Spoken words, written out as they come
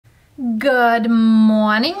Good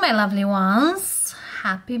morning, my lovely ones.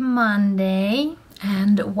 Happy Monday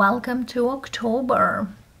and welcome to October.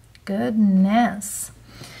 Goodness.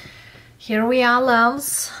 Here we are,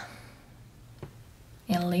 loves,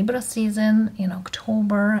 in Libra season in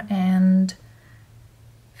October, and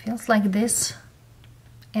feels like this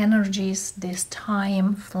energies, this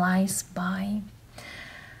time flies by.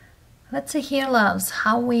 Let's see here, loves,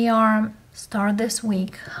 how we are start this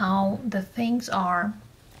week, how the things are,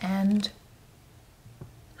 and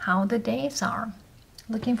how the days are.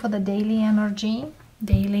 Looking for the daily energy,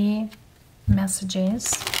 daily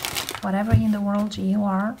messages, whatever in the world you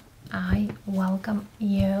are, I welcome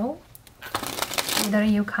you. Either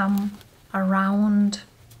you come around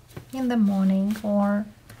in the morning or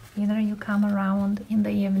either you come around in the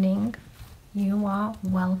evening, you are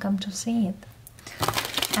welcome to see it.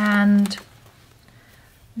 And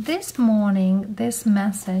this morning, this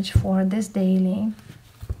message for this daily,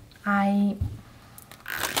 I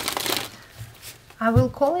will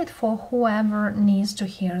call it for whoever needs to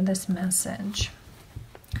hear this message,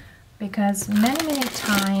 because many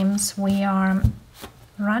times we are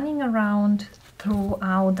running around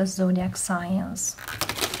throughout the zodiac signs,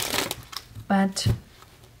 but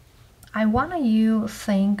I want you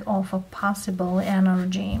think of a possible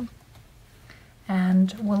energy,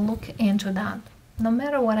 and we'll look into that, no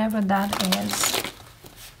matter whatever that is,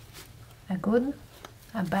 a good,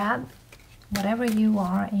 a bad, whatever you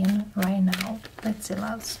are in right now. Let's see,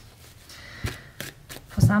 loves.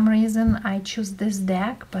 For some reason I choose this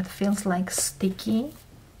deck, but feels like sticky,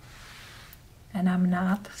 and I'm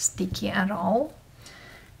not sticky at all.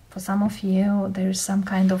 For some of you there is some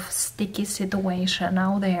kind of sticky situation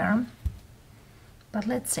out there, but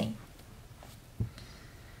let's see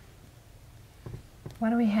what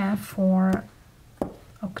do we have for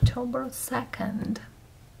October 2nd.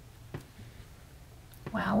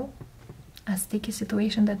 Well, a sticky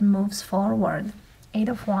situation that moves forward. 8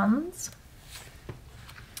 of Wands,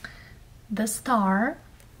 the Star.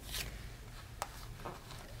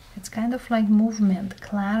 It's kind of like movement,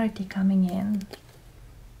 clarity coming in.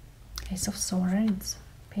 Ace of Swords,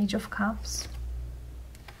 Page of Cups,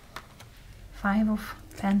 5 of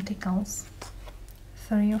Pentacles,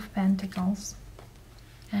 3 of Pentacles,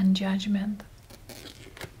 and Judgment.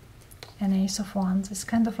 And Ace of Wands. It's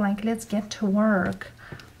kind of like, let's get to work.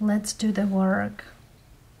 Let's do the work.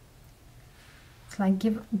 It's like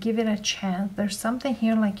give it a chance. There's something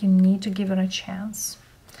here like you need to give it a chance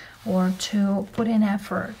or to put in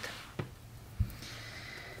effort.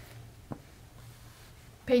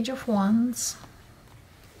 Page of Wands,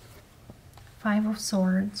 5 of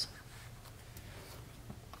Swords,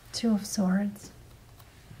 2 of Swords,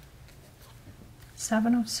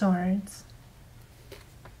 7 of Swords,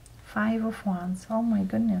 5 of Wands. Oh my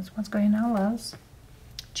goodness, what's going on, loves?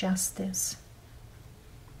 Justice,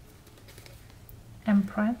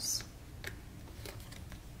 Empress,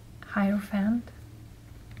 Hierophant,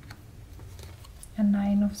 and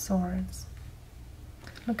 9 of Swords.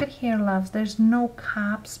 Look at here, loves. There's no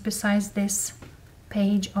cups besides this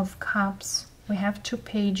Page of Cups. We have 2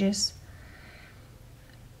 pages.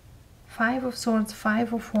 5 of Swords,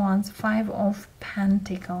 5 of Wands, 5 of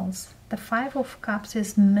Pentacles. The 5 of Cups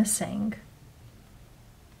is missing.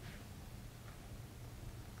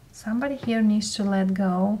 Somebody here needs to let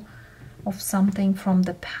go of something from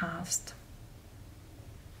the past.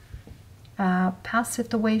 A past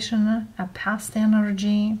situation, a past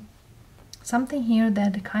energy. Something here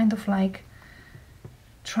that kind of like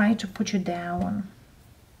try to put you down.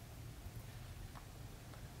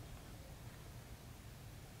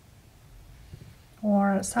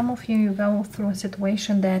 Or some of you go through a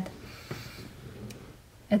situation that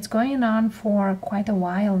it's going on for quite a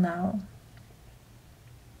while now.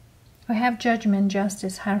 We have Judgment,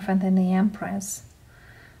 Justice, Hierophant, and the Empress.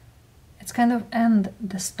 It's kind of, and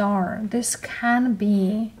the Star. This can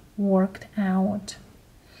be worked out.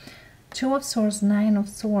 2 of Swords, 9 of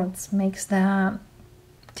Swords makes the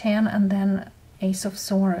 10, and then Ace of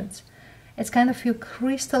Swords. It's kind of you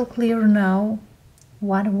crystal clear now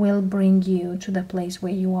what will bring you to the place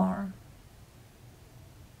where you are.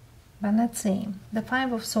 But let's see. The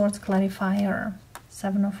 5 of Swords clarifier,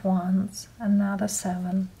 7 of Wands, another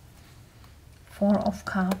 7, 4 of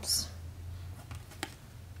Cups,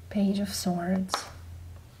 Page of Swords,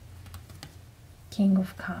 King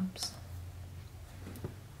of Cups.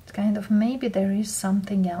 It's kind of maybe there is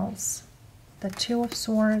something else. The 2 of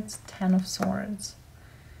Swords, 10 of Swords.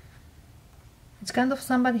 It's kind of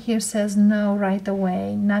somebody here says no right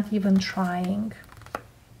away, not even trying.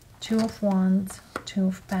 2 of Wands, 2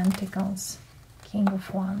 of Pentacles, King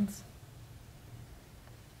of Wands.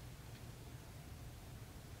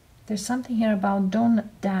 There's something here about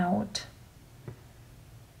don't doubt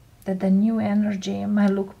that the new energy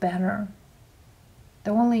might look better.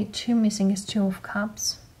 The only two missing is Two of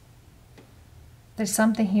Cups. There's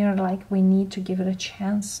something here like we need to give it a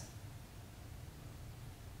chance.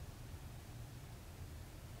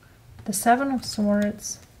 The Seven of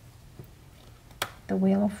Swords, the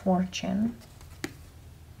Wheel of Fortune,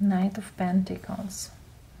 Knight of Pentacles,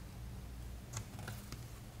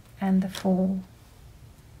 and the Fool.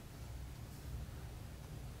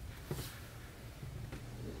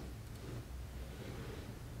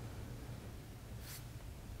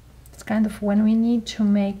 It's kind of when we need to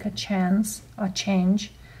make a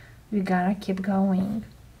change, we gotta keep going.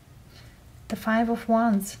 The Five of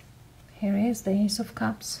Wands, here is the Ace of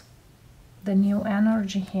Cups, the new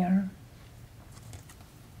energy here.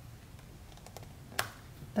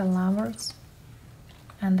 The Lovers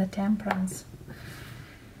and the Temperance.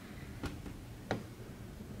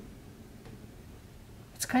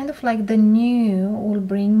 It's kind of like the new will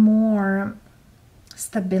bring more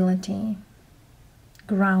stability,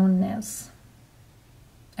 groundness,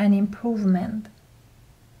 and improvement.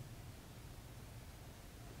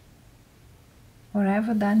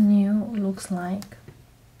 Whatever that new looks like.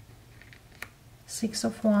 Six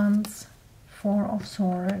of Wands, Four of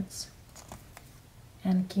Swords,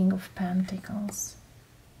 and King of Pentacles.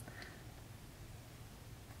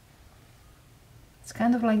 It's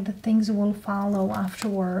kind of like the things will follow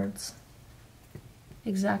afterwards,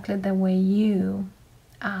 exactly the way you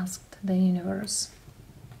asked the universe.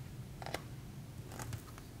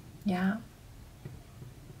 Yeah.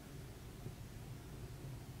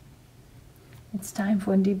 It's time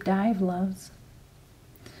for a deep dive, loves.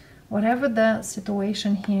 Whatever the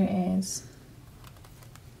situation here is,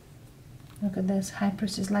 look at this, High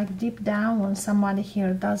Priestess, like deep down somebody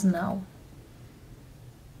here does know.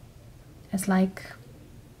 It's like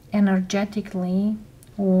energetically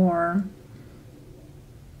or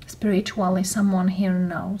spiritually someone here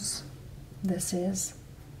knows this is.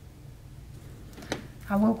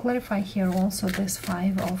 I will clarify here also this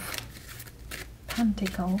Five of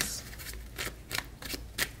Pentacles,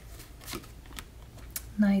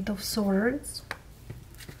 Knight of Swords,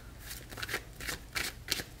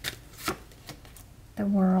 the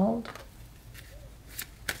World,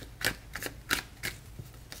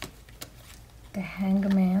 the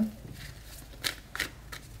Hangman,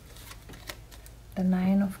 the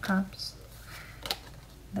Nine of Cups,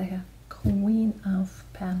 the Queen of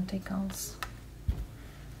Pentacles,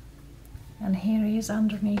 and here is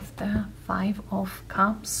underneath the Five of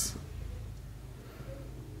Cups.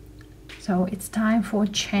 So it's time for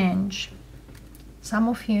change. Some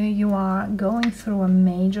of you are going through a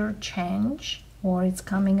major change, or it's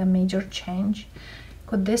coming a major change.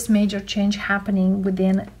 Could this major change happening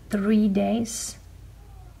within 3 days?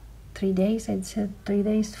 3 days, I'd say 3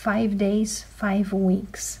 days, 5 days, 5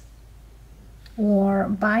 weeks. Or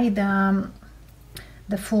by the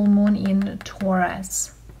full moon in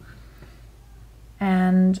Taurus.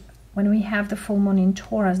 And when we have the full moon in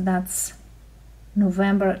Taurus, that's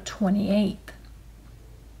November 28th.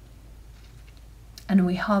 And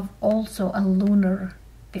we have also a lunar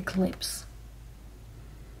eclipse.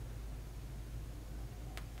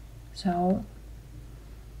 So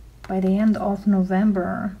by the end of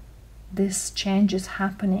November, this change is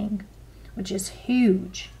happening, which is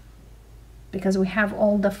huge because we have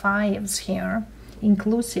all the fives here,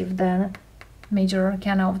 inclusive the major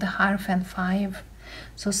arcana of the Hierophant 5.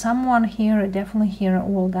 So someone here, definitely here,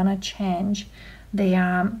 will gonna change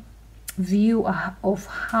their view of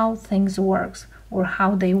how things works, or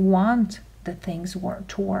how they want the things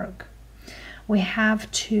to work. We have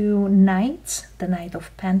two knights, the Knight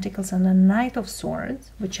of Pentacles and the Knight of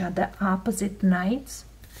Swords, which are the opposite knights.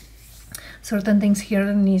 Certain things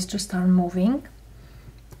here needs to start moving,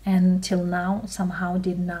 and till now somehow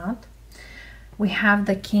did not. We have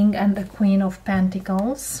the King and the Queen of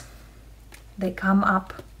Pentacles. They come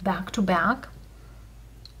up back to back,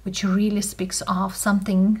 which really speaks of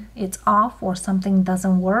something it's off, or something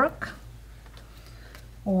doesn't work,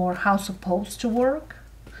 or how supposed to work.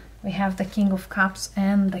 We have the King of Cups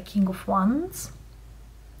and the King of Wands.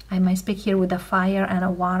 I might speak here with a fire and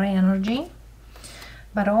a water energy.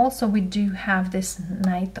 But also we do have this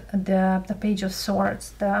Knight, the Page of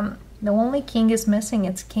Swords. The only king is missing,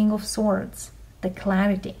 it's King of Swords, the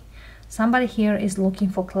clarity. Somebody here is looking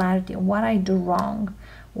for clarity, what I do wrong,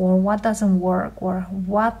 or what doesn't work, or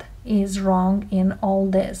what is wrong in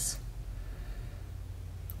all this,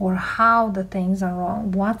 or how the things are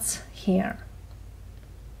wrong, what's here.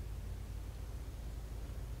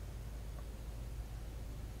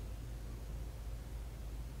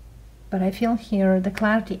 But I feel here the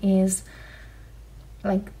clarity is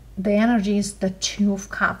like the energy is the Two of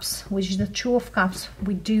Cups, which is the Two of Cups.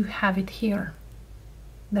 We do have it here.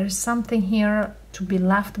 There's something here to be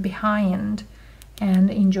left behind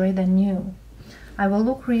and enjoy the new. I will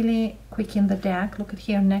look really quick in the deck. Look at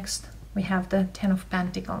here next. We have the Ten of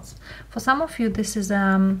Pentacles. For some of you, this is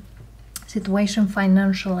a situation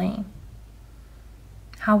financially.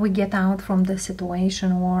 How we get out from the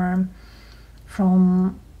situation, or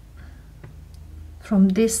from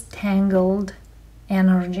this tangled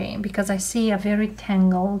energy, because I see a very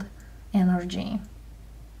tangled energy.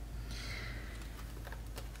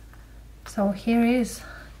 So here is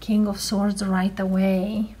King of Swords right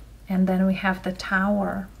away, and then we have the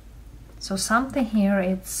Tower. So something here,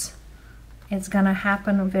 it's gonna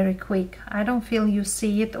happen very quick. I don't feel you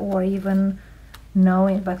see it or even know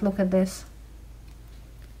it, but look at this.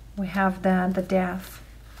 We have the Death.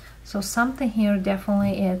 So something here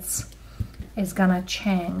definitely is gonna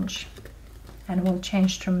change, and will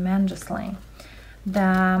change tremendously.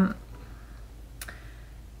 The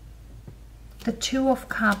Two of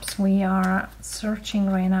Cups we are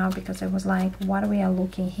searching right now, because it was like, what we are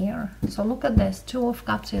looking here. So look at this. Two of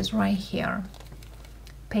Cups is right here.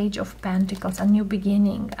 Page of Pentacles, a new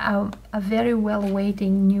beginning, a very well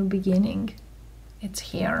waiting new beginning. It's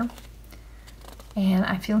here. And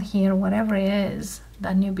I feel here, whatever it is,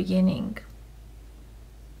 that new beginning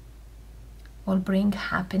will bring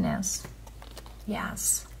happiness.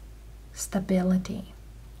 Yes, stability.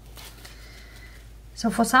 So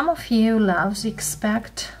for some of you, loves,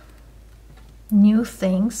 expect new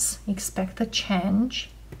things, expect a change.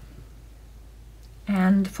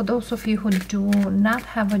 And for those of you who do not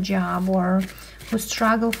have a job or who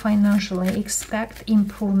struggle financially, expect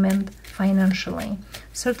improvement financially.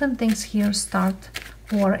 Certain things here start,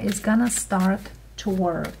 or is gonna start to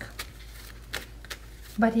work.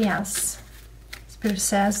 But yes, Spirit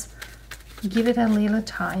says, give it a little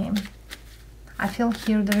time. I feel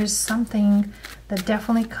here there is something that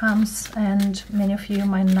definitely comes, and many of you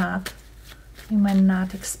might not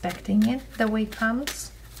expecting it the way it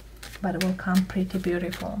comes, but it will come pretty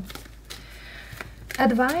beautiful.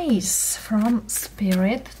 Advice from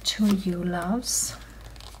Spirit to you, loves.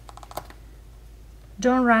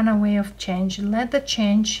 Don't run away of change. Let the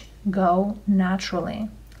change go naturally.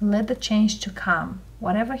 Let the change to come.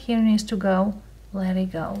 Whatever here needs to go, let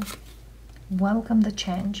it go. Welcome the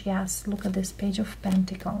change. Yes, look at this Page of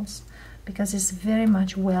Pentacles, because it's very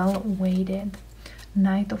much well weighted.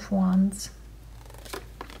 Knight of Wands,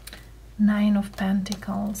 Nine of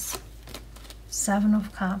Pentacles, Seven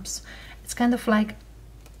of Cups. It's kind of like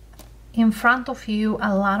in front of you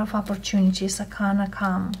a lot of opportunities are gonna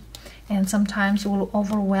come, and sometimes will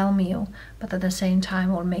overwhelm you, but at the same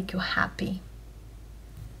time will make you happy.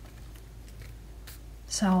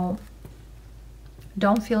 So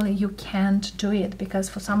don't feel you can't do it, because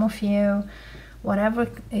for some of you, whatever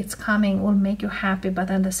it's coming will make you happy, but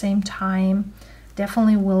at the same time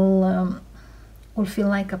definitely will feel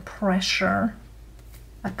like a pressure,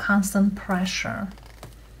 a constant pressure.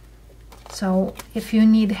 So if you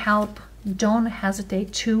need help, don't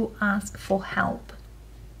hesitate to ask for help.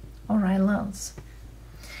 All right, loves.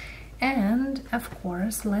 And of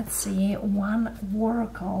course, let's see one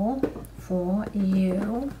oracle for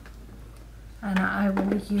you, and I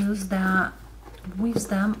will use the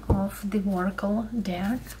Wisdom of the Oracle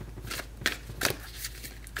deck.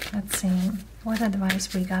 Let's see what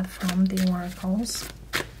advice we got from the oracles.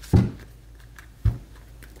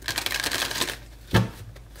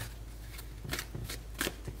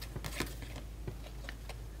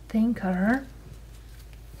 Thinker,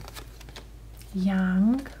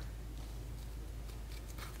 Young,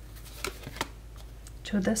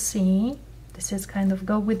 to the Sea. This is kind of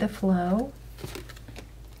go with the flow.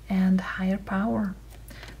 And Higher Power.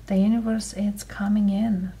 The universe is coming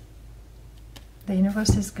in. The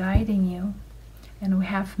universe is guiding you. And we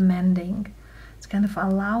have Mending. It's kind of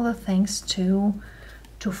allow the things to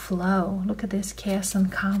flow. Look at this, Chaos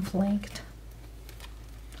and Conflict.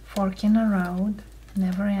 Fork in a Road,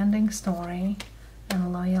 Never-Ending Story,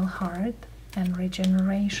 and Loyal Heart, and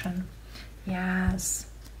Regeneration. Yes.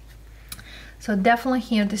 So definitely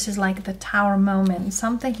here, this is like the Tower moment.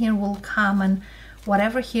 Something here will come, and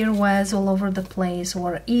whatever here was all over the place,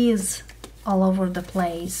 or is all over the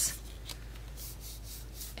place,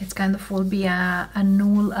 it's kind of will be a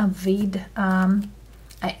null, a void, an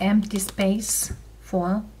empty space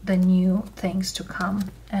for the new things to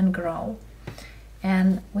come and grow.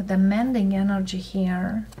 And with the Mending energy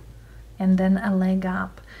here, and then a leg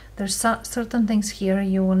up, there's certain things here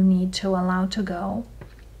you will need to allow to go,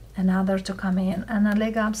 and other to come in. And a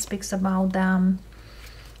leg up speaks about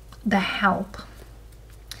the help.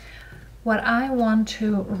 What I want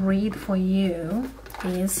to read for you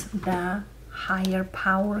is the higher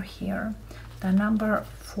power here, the number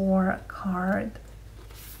 4 card.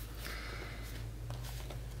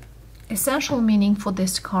 Essential meaning for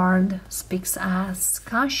this card speaks as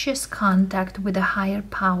conscious contact with a higher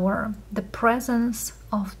power, the presence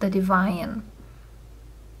of the divine.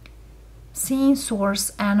 Seeing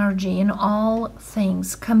source energy in all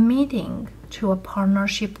things, committing to a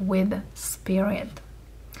partnership with spirit.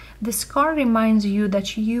 This card reminds you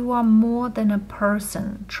that you are more than a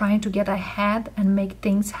person trying to get ahead and make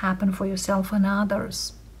things happen for yourself and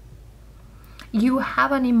others. You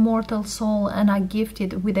have an immortal soul and are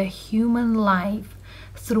gifted with a human life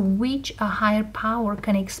through which a higher power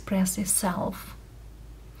can express itself.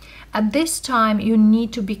 At this time, you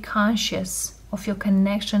need to be conscious of your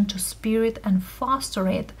connection to spirit and foster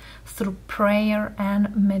it through prayer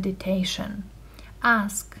and meditation.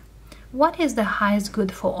 Ask, what is the highest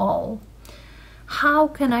good for all? How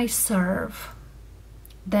can I serve?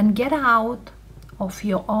 Then get out of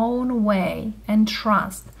your own way and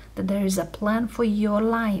trust that there is a plan for your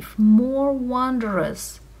life more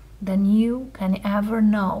wondrous than you can ever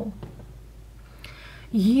know.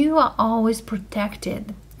 You are always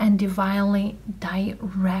protected and divinely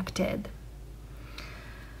directed.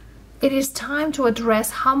 It is time to address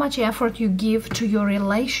how much effort you give to your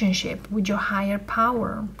relationship with your higher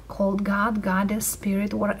power, called God, Goddess,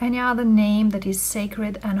 Spirit, or any other name that is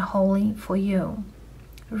sacred and holy for you.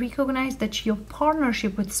 Recognize that your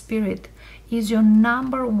partnership with Spirit is your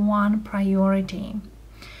number 1 priority.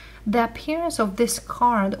 The appearance of this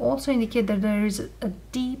card also indicates that there is a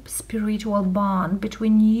deep spiritual bond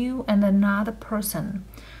between you and another person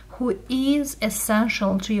who is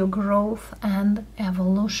essential to your growth and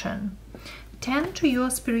evolution. Tend to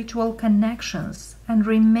your spiritual connections and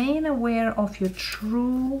remain aware of your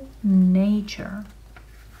true nature.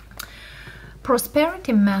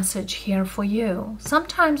 Prosperity message here for you.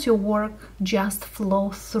 Sometimes your work just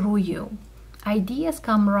flows through you. Ideas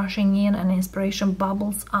come rushing in and inspiration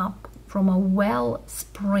bubbles up from a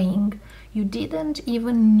wellspring you didn't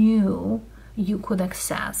even knew you could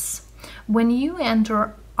access. When you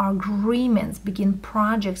enter agreements, begin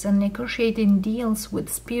projects, and negotiating deals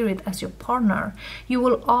with Spirit as your partner, you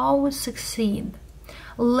will always succeed.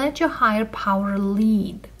 Let your higher power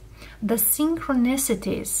lead. The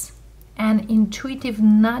synchronicities and intuitive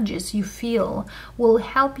nudges you feel will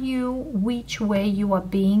help you which way you are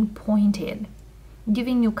being pointed,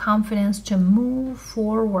 giving you confidence to move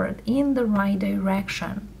forward in the right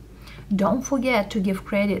direction. Don't forget to give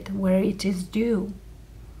credit where it is due.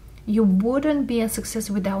 You wouldn't be a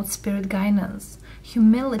success without Spirit guidance.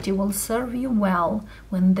 Humility will serve you well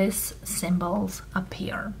when these symbols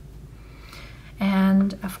appear.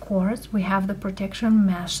 And of course, we have the protection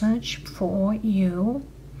message for you.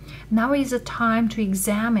 Now is a time to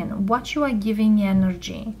examine what you are giving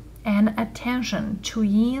energy and attention to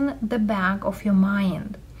in the back of your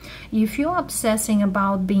mind. If you're obsessing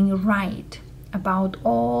about being right, about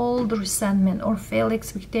all the resentment or failed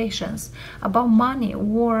expectations, about money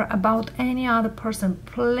or about any other person,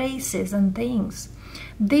 places and things,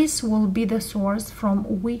 this will be the source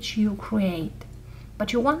from which you create.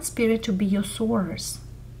 But you want Spirit to be your source.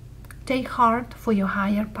 Take heart for your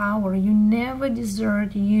higher power. You never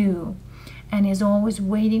desert you and is always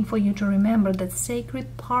waiting for you to remember that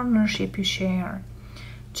sacred partnership you share.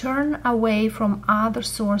 Turn away from other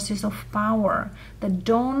sources of power that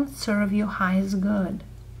don't serve your highest good.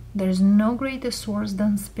 There is no greater source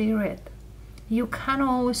than Spirit. You can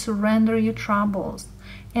always surrender your troubles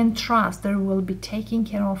and trust that it will be taken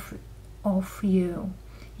care of you.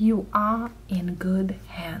 You are in good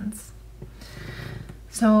hands.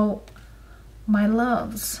 So, my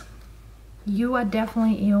loves, you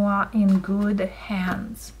are in good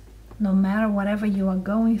hands, no matter whatever you are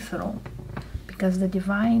going through, because the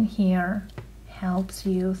divine here helps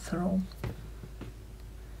you through.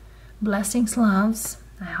 Blessings, loves.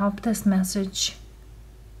 I hope this message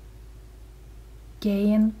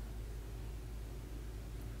gain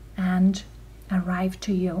and arrive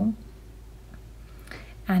to you.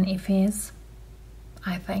 And if it is,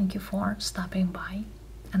 I thank you for stopping by.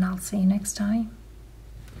 And I'll see you next time.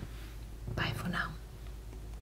 Bye for now.